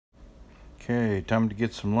Okay, time to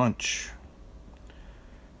get some lunch.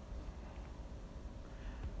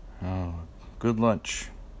 Oh, good lunch.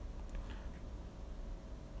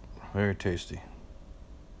 Very tasty.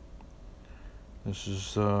 This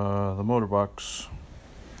is the motor box.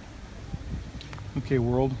 Okay,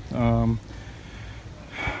 world.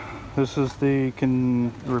 This is the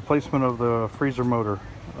replacement of the freezer motor,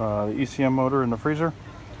 the ECM motor in the freezer.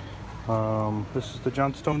 This is the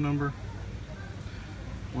Johnstone number.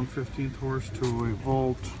 1/15 horse to a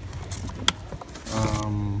volt.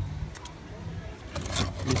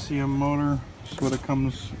 ECM motor. This is what it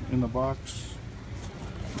comes in the box.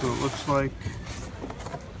 So it looks like.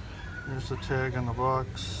 There's the tag on the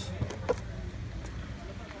box.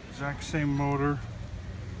 Exact same motor.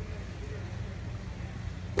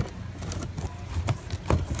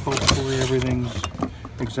 Hopefully everything's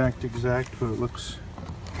exact, but it looks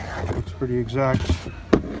pretty exact.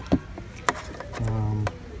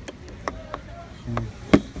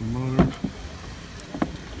 Here's the motor.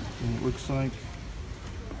 And it looks like.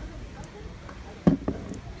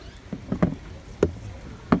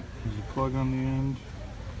 There's a plug on the end.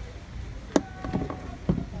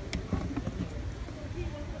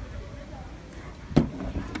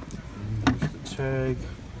 And here's the tag.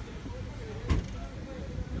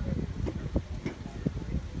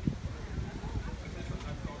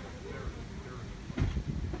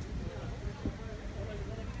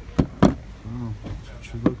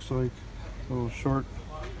 It looks like a little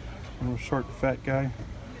short fat guy,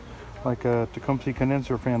 like a Tecumseh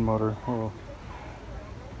condenser fan motor. A little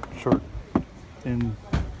short, thin,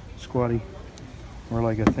 squatty, or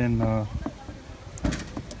like a thin,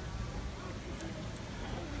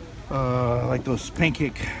 like those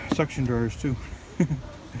pancake suction dryers too.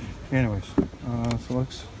 Anyways, so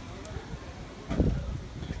let's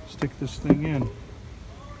stick this thing in.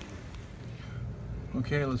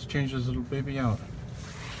 Okay, let's change this little baby out.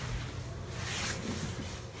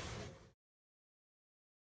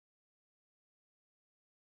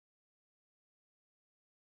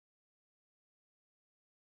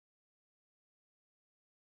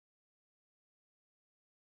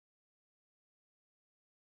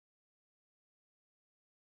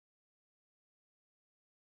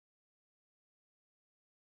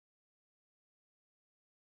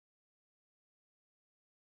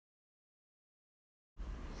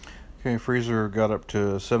 Okay, freezer got up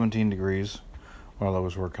to 17 degrees while I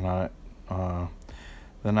was working on it.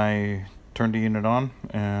 Then I turned the unit on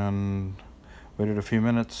and waited a few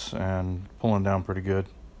minutes, and pulling down pretty good.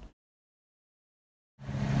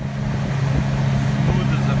 Smooth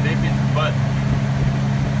as a baby's butt.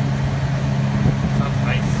 Sounds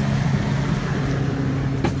nice.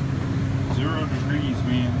 0 degrees,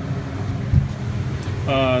 man.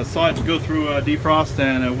 Saw it go through defrost,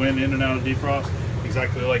 and it went in and out of defrost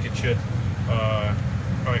exactly like it should.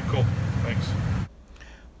 Alright, cool. Thanks.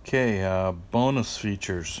 Okay, bonus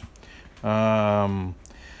features.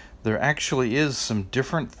 There actually is some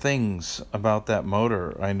different things about that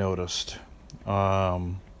motor I noticed.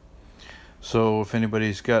 So if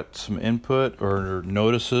anybody's got some input or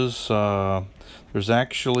notices, there's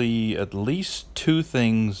actually at least 2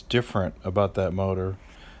 things different about that motor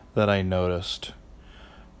that I noticed.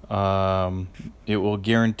 It will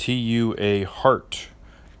guarantee you a heart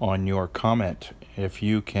on your comment if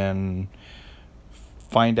you can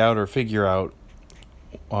find out or figure out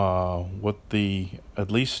what the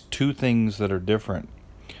at least 2 things that are different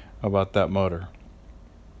about that motor.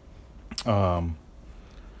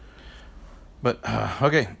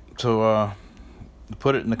 Okay, so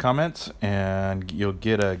put it in the comments and you'll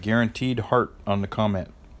get a guaranteed heart on the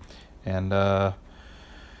comment. And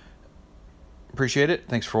appreciate it.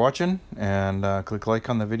 Thanks for watching, and click like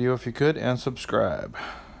on the video if you could, and subscribe.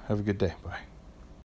 Have a good day. Bye.